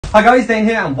Hi guys, Dane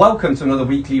here and welcome to another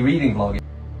weekly reading vlog.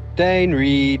 Dane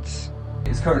reads.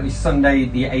 It's currently Sunday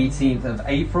the 18th of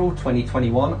April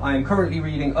 2021. I am currently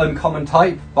reading Uncommon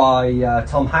Type by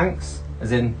Tom Hanks,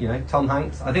 as in, you know, Tom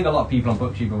Hanks. I think a lot of people on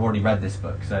BookTube have already read this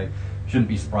book, so shouldn't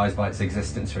be surprised by its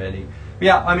existence really. But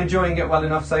yeah, I'm enjoying it well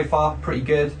enough so far, pretty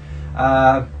good.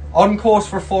 On course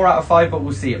for a 4 out of 5, but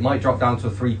we'll see, it might drop down to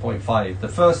a 3.5. The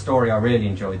first story I really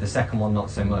enjoyed, the second one not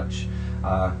so much.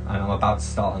 And I'm about to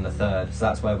start on the third, so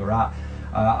that's where we're at.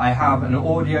 I have an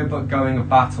audiobook going of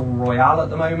Battle Royale at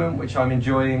the moment, which I'm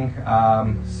enjoying,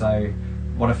 so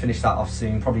want to finish that off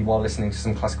soon, probably while listening to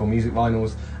some classical music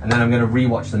vinyls, and then I'm going to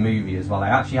rewatch the movie as well. I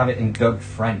actually have it in dubbed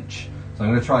French, so I'm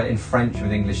going to try it in French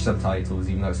with English subtitles,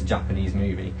 even though it's a Japanese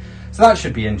movie. So that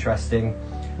should be interesting,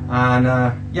 and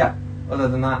yeah, other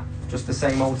than that, just the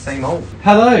same old, same old.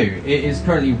 Hello, it is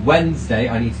currently Wednesday.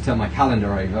 I need to turn my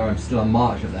calendar over. I'm still on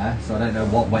March up there, so I don't know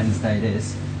what Wednesday it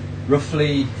is.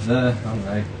 Roughly the, I don't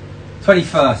know,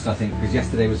 21st, I think, because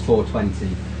yesterday was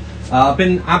 4/20. I've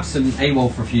been absent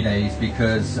AWOL for a few days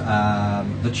because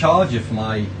the charger for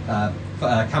my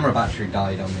camera battery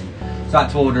died on me. So I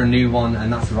had to order a new one,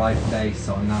 and that's arrived today,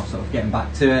 so I'm now sort of getting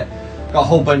back to it. Got a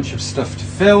whole bunch of stuff to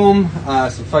film,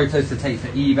 some photos to take for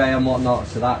eBay and whatnot,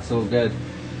 so that's all good.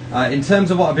 In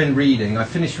terms of what I've been reading, I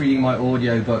finished reading my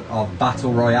audiobook of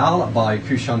Battle Royale by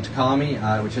Kushan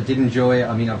Takami, which I did enjoy.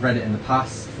 I mean, I've read it in the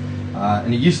past,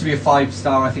 and it used to be a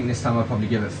 5-star. I think this time I'll probably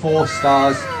give it 4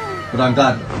 stars, but I'm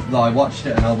glad that I watched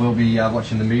it, and I will be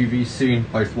watching the movies soon,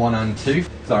 both 1 and 2.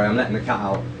 Sorry, I'm letting the cat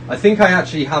out. I think I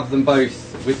actually have them both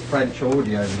with French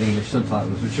audio with English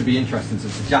subtitles, which should be interesting. So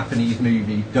it's a Japanese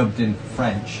movie dubbed in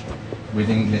French with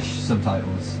English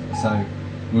subtitles, so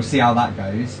we'll see how that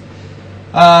goes.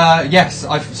 Yes,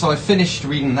 I finished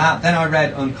reading that. Then I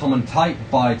read Uncommon Type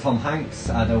by Tom Hanks.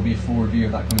 There'll be a full review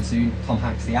of that coming soon. Tom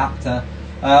Hanks, the actor.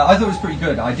 I thought it was pretty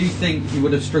good. I do think he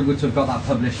would have struggled to have got that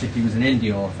published if he was an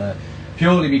indie author,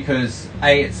 purely because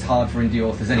A, it's hard for indie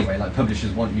authors anyway. Like,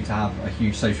 publishers want you to have a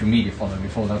huge social media following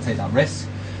before they'll take that risk.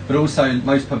 But also,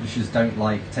 most publishers don't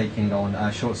like taking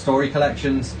on short story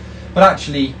collections. But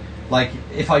actually, like,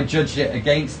 if I judged it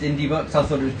against indie books, I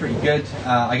thought it was pretty good.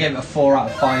 I gave it a 4 out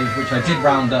of 5, which I did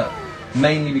round up,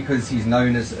 mainly because he's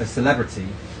known as a celebrity,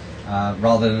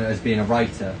 rather than as being a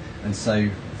writer. And so,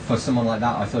 for someone like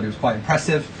that, I thought it was quite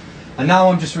impressive. And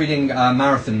now I'm just reading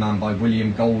Marathon Man by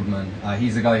William Goldman.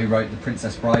 He's the guy who wrote The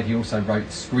Princess Bride. He also wrote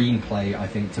the screenplay, I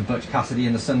think, to Butch Cassidy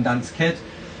and the Sundance Kid.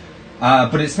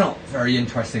 But it's not very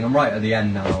interesting. I'm right at the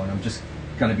end now, and I'm just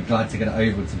going to be glad to get it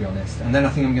over, to be honest. And then I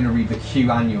think I'm going to read the Q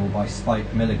Annual by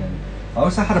Spike Milligan. I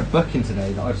also had a book in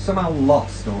today that I've somehow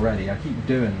lost already. I keep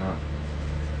doing that.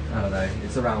 I don't know,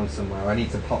 it's around somewhere. I need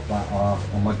to pop that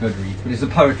on my Goodreads, but it's a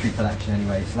poetry collection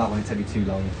anyway, so that won't take me too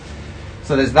long.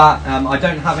 So there's that. I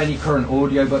don't have any current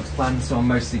audiobooks planned, so I'm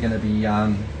mostly going to be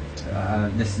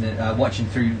watching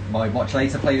through my Watch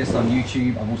Later playlist on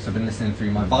YouTube. I've also been listening through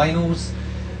my vinyls.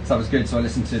 So that was good. So I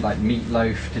listened to like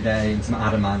Meatloaf today and some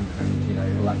Adamant and, you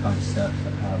know, all that kind of stuff.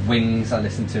 Wings I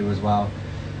listened to as well.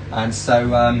 And so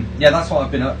yeah, that's what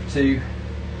I've been up to.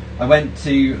 I went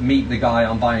to meet the guy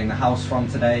I'm buying the house from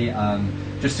today,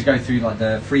 just to go through like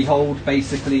the freehold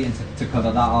basically, and to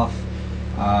cover that off,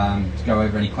 to go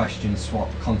over any questions, swap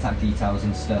contact details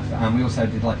and stuff. And we also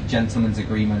did like a gentleman's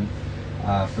agreement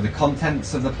for the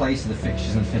contents of the place, the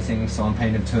fixtures and fittings. So I'm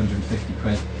paying him 250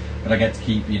 quid. But I get to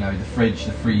keep, you know, the fridge,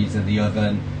 the freezer, the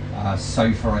oven,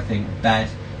 sofa, I think, bed.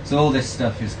 So all this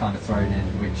stuff is kind of thrown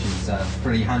in, which is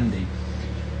pretty handy.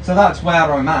 So that's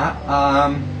where I'm at.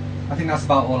 I think that's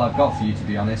about all I've got for you, to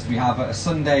be honest. We have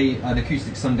an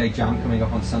acoustic Sunday jam coming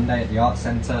up on Sunday at the Arts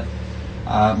Centre.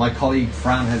 My colleague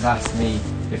Fran has asked me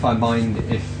if I mind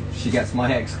if she gets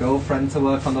my ex-girlfriend to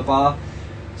work on the bar.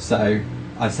 So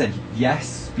I said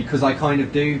yes, because I kind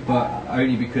of do, but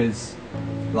only because,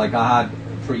 like, I had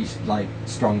pretty like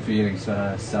strong feelings for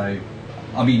her. So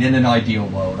I mean, in an ideal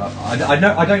world,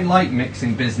 I don't like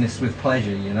mixing business with pleasure,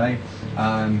 you know,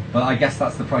 but I guess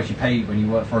that's the price you pay when you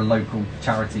work for a local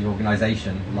charity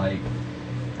organisation. Like,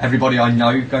 everybody I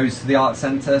know goes to the Arts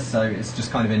Centre, so it's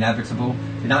just kind of inevitable.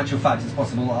 In actual fact, it's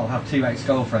possible that I'll have 2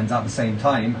 ex-girlfriends at the same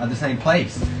time at the same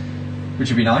place, which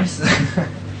would be nice.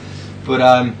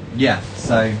 But yeah,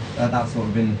 so that's what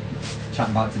we've been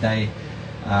chatting about today.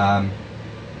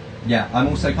 Yeah, I'm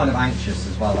also kind of anxious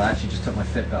as well. I actually just took my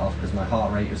Fitbit off because my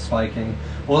heart rate was spiking.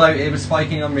 Although it was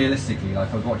spiking unrealistically,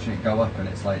 like I was watching it go up and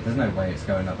it's like, there's no way it's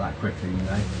going up that quickly, you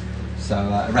know. So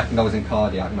I reckoned I was in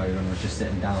cardiac mode and I was just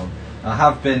sitting down. I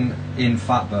have been in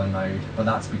fat burn mode, but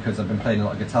that's because I've been playing a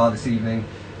lot of guitar this evening.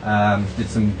 Did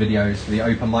some videos for the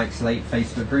Open Mic Slate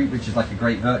Facebook group, which is like a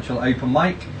great virtual open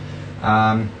mic.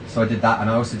 So I did that, and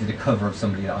I also did a cover of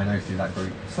somebody that I know through that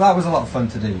group. So that was a lot of fun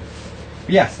to do.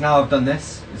 But yes, now I've done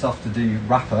this, it's off to do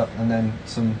wrap up and then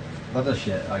some other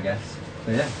shit, I guess.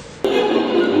 So yeah.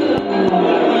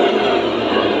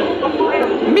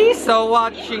 Miso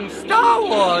watching Star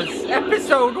Wars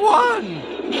Episode 1!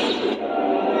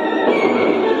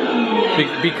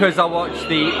 Because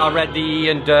I read the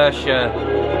Ian Dersher,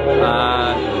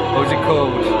 what was it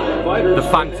called? The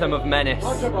Phantom of Menace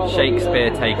Shakespeare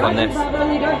take on this.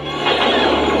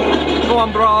 Go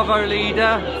on, Bravo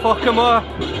leader, fuck 'em up,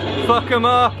 fuck 'em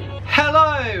up.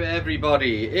 Hello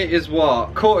everybody, it is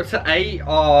what, 7:45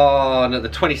 on the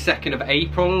 22nd of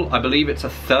April, I believe it's a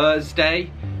Thursday.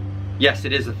 Yes,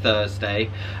 it is a Thursday.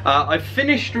 I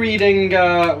finished reading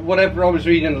whatever I was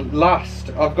reading last.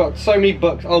 I've got so many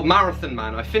books. Oh, Marathon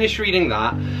Man. I finished reading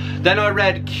that. Then I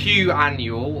read Q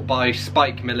Annual by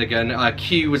Spike Milligan.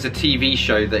 Q was a TV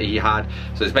show that he had.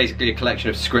 So it's basically a collection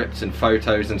of scripts and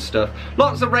photos and stuff.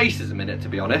 Lots of racism in it, to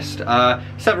be honest.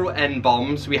 Several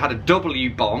N-bombs. We had a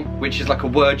W-bomb, which is like a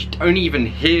word you don't even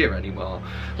hear anymore.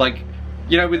 Like,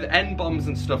 you know, with N-bombs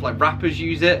and stuff, like rappers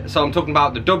use it. So I'm talking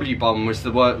about the W-bomb, was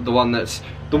the one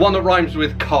that rhymes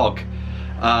with cog.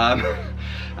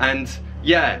 And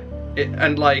yeah,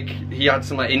 and like he had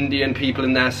some like Indian people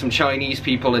in there, some Chinese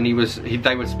people, and they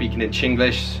were speaking in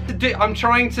Chinglish. I'm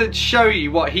trying to show you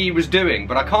what he was doing,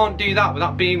 but I can't do that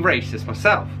without being racist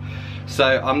myself.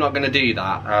 So I'm not going to do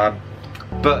that.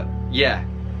 But yeah.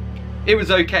 It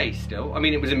was okay still. I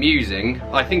mean, it was amusing.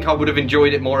 I think I would have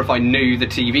enjoyed it more if I knew the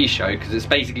TV show, because it's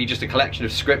basically just a collection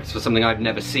of scripts for something I've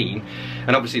never seen.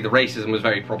 And obviously the racism was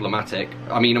very problematic.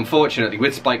 I mean, unfortunately,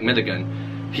 with Spike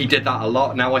Milligan, he did that a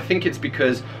lot. Now, I think it's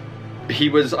because he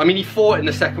fought in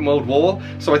the Second World War,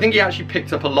 so I think he actually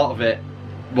picked up a lot of it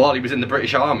while he was in the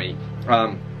British Army.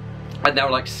 And there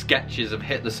were like sketches of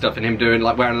Hitler stuff and him doing,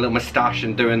 like, wearing a little moustache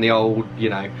and doing the old, you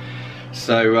know.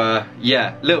 So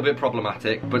yeah, a little bit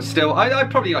problematic, but still,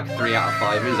 I'd probably like a 3 out of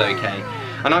 5, it was okay.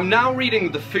 And I'm now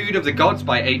reading The Food of the Gods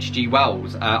by H.G.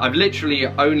 Wells. I've literally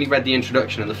only read the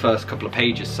introduction and the first couple of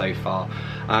pages so far,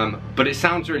 but it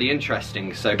sounds really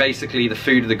interesting. So basically the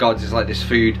food of the gods is like this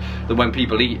food that when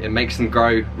people eat, it makes them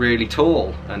grow really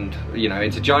tall and, you know,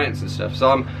 into giants and stuff.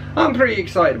 So I'm pretty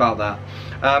excited about that.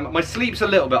 My sleep's a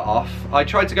little bit off. I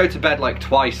tried to go to bed like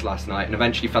twice last night and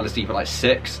eventually fell asleep at like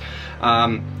 6.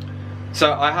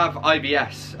 So I have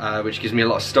IBS, which gives me a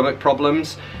lot of stomach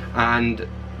problems, and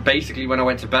basically when I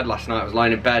went to bed last night I was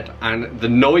lying in bed and the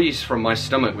noise from my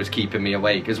stomach was keeping me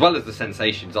awake, as well as the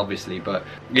sensations obviously. But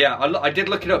yeah, I did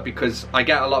look it up because I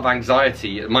get a lot of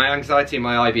anxiety. My anxiety and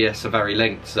my IBS are very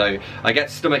linked, so I get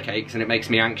stomach aches and it makes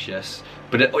me anxious,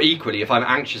 but equally if I'm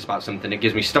anxious about something it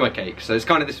gives me stomach aches, so it's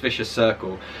kind of this vicious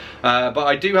circle. But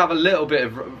I do have a little bit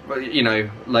of, you know,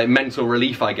 like mental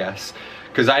relief, I guess,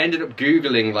 because I ended up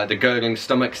googling like the gurgling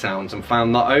stomach sounds and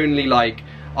found not only like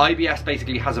IBS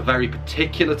basically has a very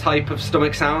particular type of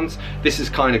stomach sounds. This is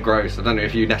kind of gross, I don't know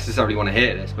if you necessarily want to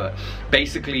hear this, but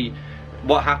basically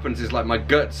what happens is like my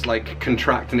guts like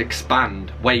contract and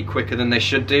expand way quicker than they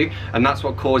should do, and that's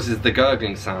what causes the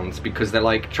gurgling sounds, because they're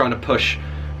like trying to push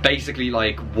basically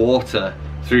like water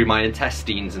through my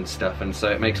intestines and stuff, and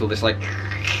so it makes all this like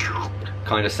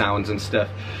kind of sounds and stuff.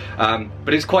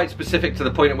 But it's quite specific to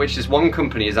the point at which this one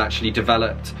company has actually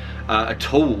developed a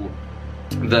tool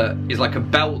that is like a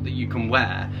belt that you can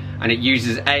wear, and it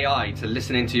uses AI to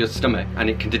listen into your stomach, and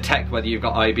it can detect whether you've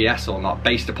got IBS or not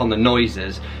based upon the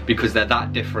noises, because they're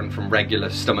that different from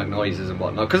regular stomach noises and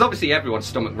whatnot, because obviously everyone's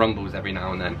stomach rumbles every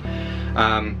now and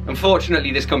then.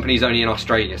 Unfortunately this company's only in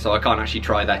Australia, so I can't actually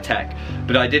try their tech,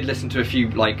 but I did listen to a few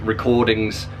like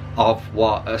recordings of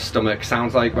what a stomach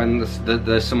sounds like when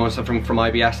there's someone suffering from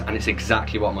IBS, and it's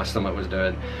exactly what my stomach was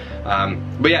doing.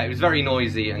 But yeah, it was very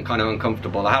noisy and kind of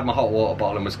uncomfortable. I had my hot water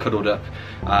bottle and was cuddled up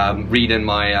reading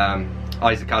my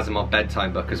Isaac Asimov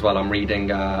bedtime book as well. I'm reading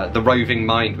The Roving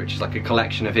Mind, which is like a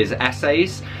collection of his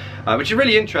essays, which are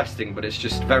really interesting, but it's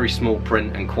just very small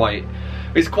print and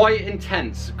it's quite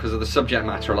intense because of the subject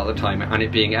matter a lot of the time and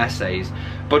it being essays,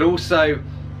 but also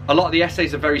a lot of the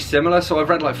essays are very similar. So I've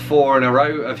read like 4 in a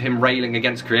row of him railing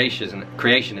against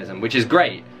creationism, which is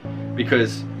great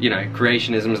because, you know,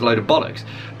 creationism is a load of bollocks.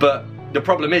 But the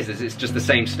problem is it's just the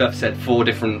same stuff said 4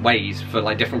 different ways for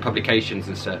like different publications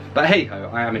and stuff. But hey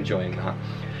ho, I am enjoying that.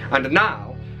 And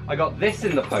now I got this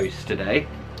in the post today,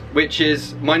 which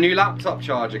is my new laptop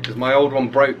charger, because my old one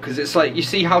broke. Because it's like, you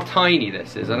see how tiny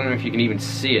this is? I don't know if you can even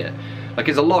see it. Like,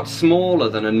 it's a lot smaller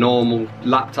than a normal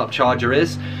laptop charger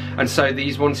is, and so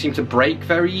these ones seem to break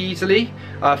very easily.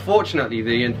 Fortunately,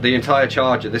 the entire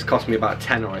charger, this cost me about a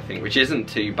tenner I think, which isn't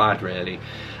too bad really.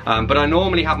 But I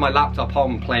normally have my laptop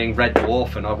on playing Red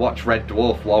Dwarf, and I watch Red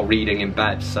Dwarf while reading in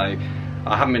bed, so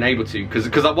I haven't been able to, because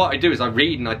what I do is I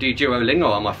read and I do Duolingo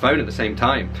on my phone at the same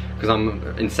time, because I'm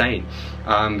insane.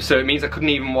 So it means I couldn't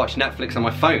even watch Netflix on my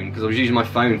phone, because I was using my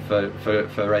phone for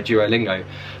Duolingo.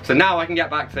 So now I can get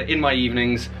back to, in my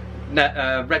evenings,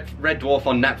 Red Dwarf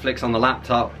on Netflix on the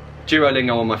laptop,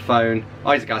 Duolingo on my phone,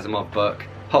 Isaac Asimov book,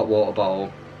 hot water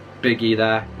bowl, Biggie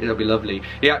there, it'll be lovely.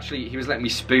 He was letting me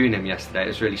spoon him yesterday, it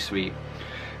was really sweet.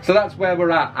 So that's where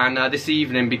we're at, and this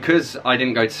evening, because I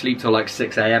didn't go to sleep till like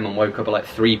 6 AM and woke up at like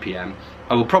 3 PM,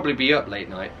 I will probably be up late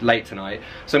tonight.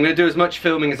 So I'm going to do as much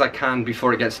filming as I can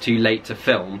before it gets too late to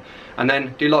film, and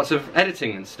then do lots of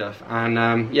editing and stuff.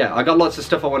 And yeah, I got lots of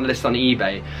stuff I want to list on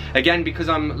eBay. Again, because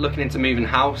I'm looking into moving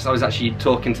house, I was actually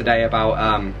talking today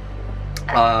about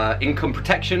income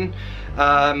protection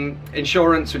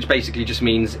insurance, which basically just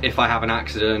means if I have an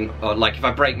accident, or like if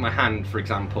I break my hand, for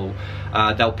example,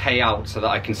 they'll pay out so that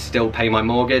I can still pay my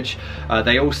mortgage.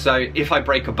 They also, if I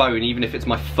break a bone, even if it's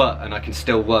my foot and I can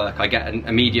still work, I get an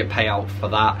immediate payout for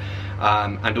that.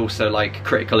 And also like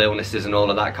critical illnesses and all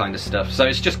of that kind of stuff. So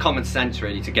it's just common sense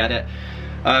really to get it.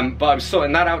 But I'm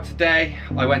sorting that out today.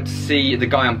 I went to see the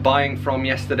guy I'm buying from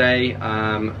yesterday,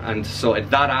 and sorted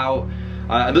that out.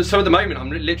 So at the moment I'm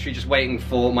literally just waiting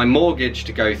for my mortgage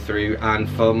to go through and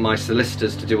for my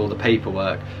solicitors to do all the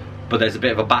paperwork. But there's a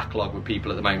bit of a backlog with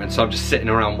people at the moment, so I'm just sitting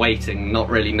around waiting, not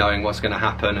really knowing what's going to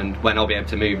happen and when I'll be able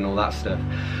to move and all that stuff.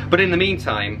 But in the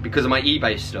meantime, because of my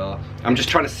eBay store, I'm just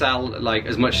trying to sell like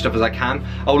as much stuff as I can.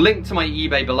 I'll link to my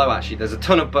eBay below actually. There's a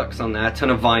ton of books on there, a ton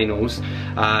of vinyls.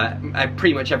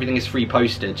 Pretty much everything is free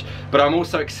postage. But I'm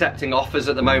also accepting offers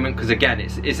at the moment because again,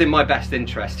 it's in my best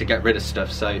interest to get rid of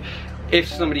stuff. So if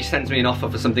somebody sends me an offer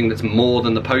for something that's more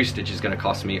than the postage is going to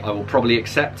cost me, I will probably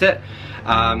accept it.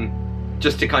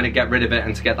 Just to kind of get rid of it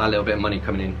and to get that little bit of money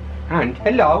coming in. And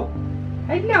hello,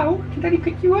 can Daddy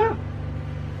pick you up?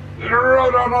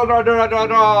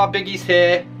 Biggie's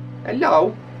here.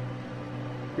 Hello.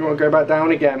 You want to go back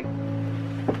down again?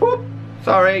 Whoop,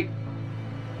 sorry.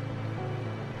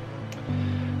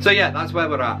 So yeah, that's where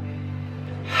we're at.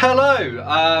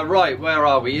 Hello, right, where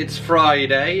are we? It's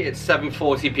Friday, it's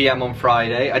 7:40 PM on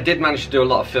Friday. I did manage to do a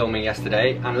lot of filming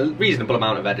yesterday and a reasonable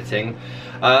amount of editing.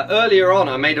 Earlier on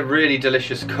I made a really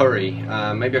delicious curry,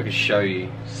 maybe I could show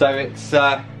you. So it's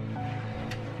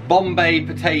Bombay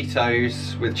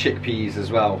potatoes with chickpeas as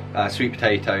well, sweet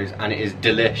potatoes, and it is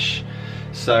delish.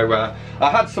 So I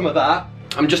had some of that.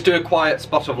 I'm just doing a quiet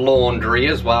spot of laundry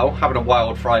as well, having a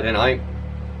wild Friday night.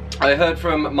 I heard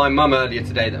from my mum earlier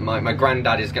today that my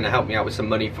granddad is going to help me out with some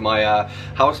money for my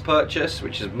house purchase,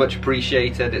 which is much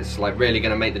appreciated. It's like really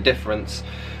going to make the difference.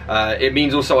 It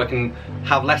means also I can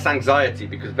have less anxiety,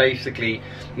 because basically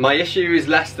my issue is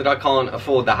less that I can't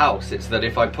afford the house. It's that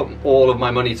if I put all of my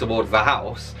money towards the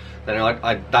house, then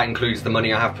that includes the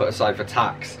money I have put aside for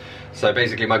tax. So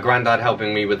basically my granddad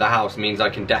helping me with the house means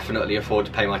I can definitely afford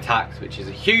to pay my tax, which is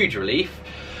a huge relief.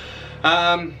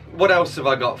 What else have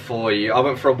I got for you? I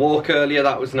went for a walk earlier,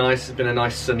 that was nice. It's been a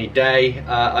nice sunny day.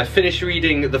 I finished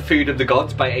reading The Food of the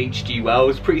Gods by H.G.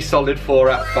 Wells. Pretty solid 4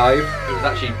 out of 5. It was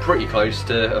actually pretty close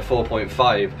to a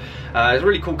 4.5. It's a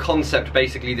really cool concept.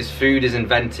 Basically this food is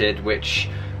invented which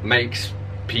makes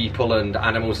people and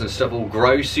animals and stuff all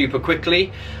grow super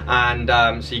quickly, and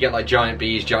so you get like giant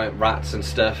bees, giant rats and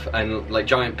stuff, and like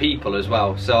giant people as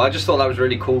well. So I just thought that was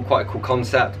really cool, quite a cool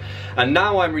concept. And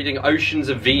now I'm reading Oceans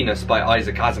of Venus by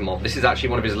Isaac Asimov. This is actually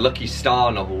one of his Lucky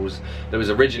Star novels that was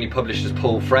originally published as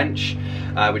Paul French,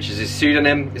 which is his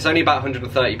pseudonym. It's only about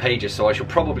 130 pages, so I shall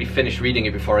probably finish reading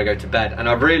it before I go to bed. And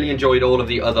I've really enjoyed all of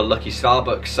the other Lucky Star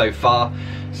books so far,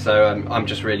 so I'm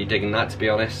just really digging that, to be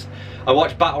honest. I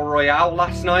watched Battle Royale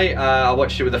last night. I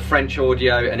watched it with a French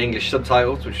audio and English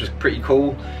subtitles, which was pretty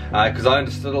cool because I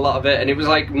understood a lot of it, and it was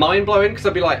like mind-blowing because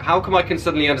I'd be like, how come I can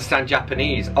suddenly understand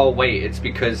Japanese? Oh wait, it's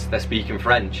because they're speaking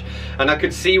French. And I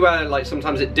could see where like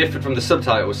sometimes it differed from the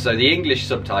subtitles. So the English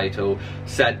subtitle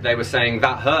said they were saying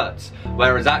that hurts,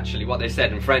 whereas actually what they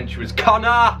said in French was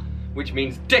connard, which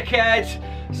means dickhead.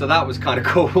 So that was kind of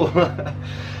cool.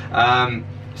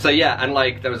 So yeah, and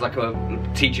like there was like a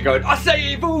teacher going,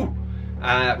 asseyez-vous!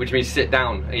 Which means sit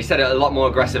down. And he said it a lot more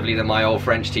aggressively than my old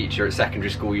French teacher at secondary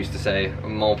school used to say,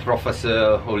 mon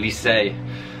professeur au lycée.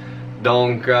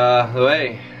 Donc,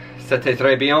 oui, c'était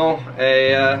très bien.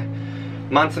 Et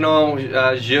maintenant,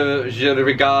 je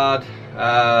regarde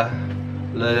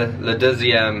le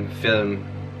deuxième film,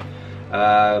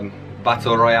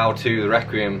 Battle Royale 2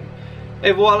 Requiem.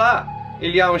 Et voilà,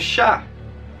 il y a un chat.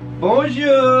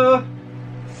 Bonjour.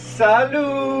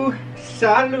 Salut.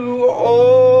 Salut.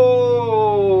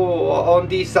 Oh. on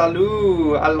dit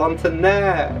salut à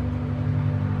l'antenne.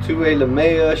 Tu es le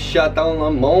meilleur chat dans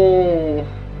le monde.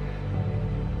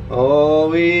 Oh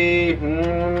oui.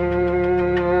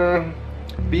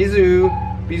 Bisous.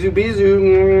 Bisous, bisous.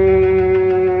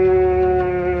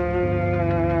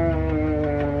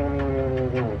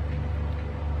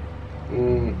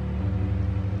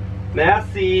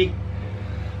 Merci.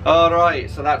 Alright,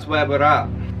 so that's where we're at.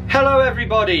 Hello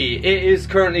everybody, it is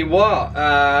currently what?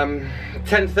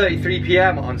 10:33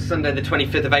 p.m. on Sunday the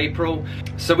 25th of April.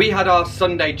 So we had our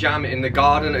Sunday jam in the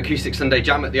garden, acoustic Sunday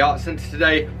jam at the Arts Centre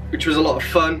today, which was a lot of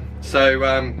fun. So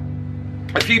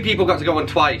a few people got to go on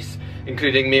twice,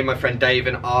 including me and my friend Dave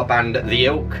and our band The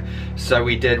Ilk. So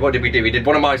we did, what did we do? We did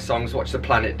one of my songs, Watch the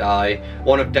Planet Die,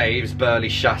 one of Dave's, Burley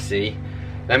Chassis,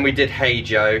 then we did Hey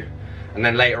Joe, and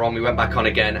then later on we went back on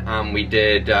again and we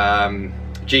did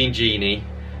Gene Genie,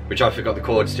 which I forgot the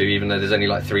chords to, even though there's only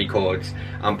like 3 chords,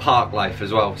 and Park Life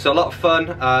as well. So a lot of fun,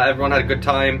 everyone had a good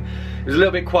time. It was a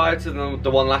little bit quieter than the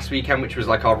one last weekend, which was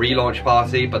like our relaunch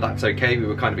party, but that's okay, we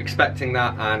were kind of expecting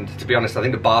that, and to be honest, I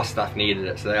think the bar staff needed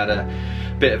it, so they had a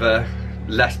bit of a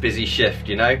less busy shift,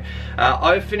 you know.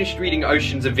 I've finished reading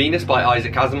Oceans of Venus by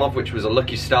Isaac Asimov, which was a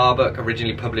Lucky Star book,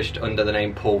 originally published under the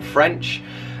name Paul French.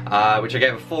 Which I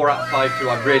gave a 4 out of 5 to.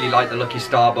 I really like the Lucky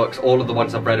Star books. All of the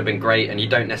ones I've read have been great, and you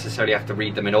don't necessarily have to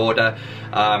read them in order.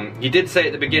 He did say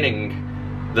at the beginning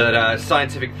that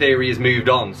scientific theory has moved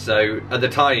on, so at the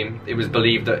time it was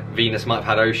believed that Venus might have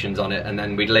had oceans on it, and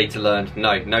then we later learned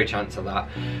no chance of that.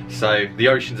 So the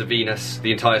Oceans of Venus,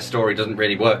 the entire story doesn't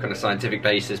really work on a scientific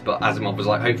basis, but Asimov was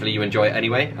like, hopefully you enjoy it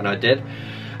anyway, and I did.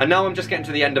 And now I'm just getting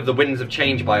to the end of The Winds of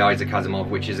Change by Isaac Asimov,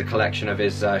 which is a collection of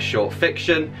his short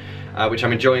fiction, which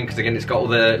I'm enjoying because again it's got all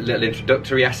the little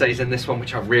introductory essays in this one,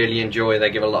 which I really enjoy. They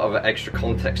give a lot of extra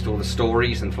context to all the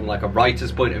stories, and from like a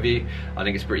writer's point of view, I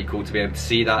think it's pretty cool to be able to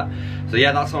see that. So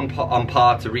yeah, that's on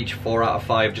par to reach 4 out of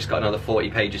 5, just got another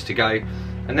 40 pages to go.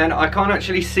 And then I can't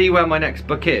actually see where my next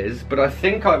book is, but I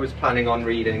think I was planning on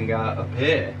reading up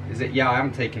here. Is it? Yeah, I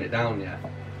haven't taken it down yet.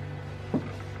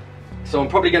 So I'm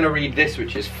probably going to read this,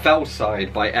 which is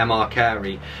Fellside by M.R.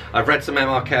 Carey. I've read some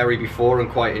M.R. Carey before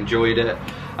and quite enjoyed it.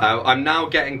 I'm now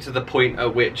getting to the point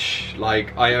at which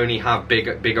like I only have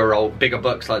bigger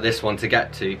books like this one to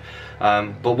get to.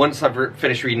 But once I've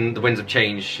finished reading The Winds of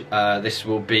Change, this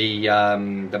will be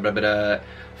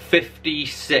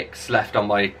 56 left on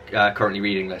my currently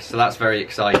reading list. So that's very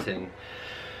exciting.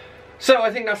 So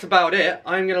I think that's about it.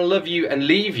 I'm going to love you and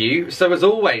leave you. So as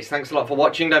always, thanks a lot for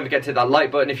watching. Don't forget to hit that like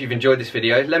button if you've enjoyed this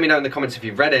video. Let me know in the comments if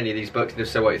you've read any of these books, and if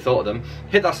so, what you thought of them.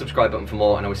 Hit that subscribe button for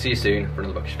more, and I will see you soon for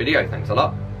another bookish video. Thanks a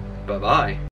lot. Bye-bye.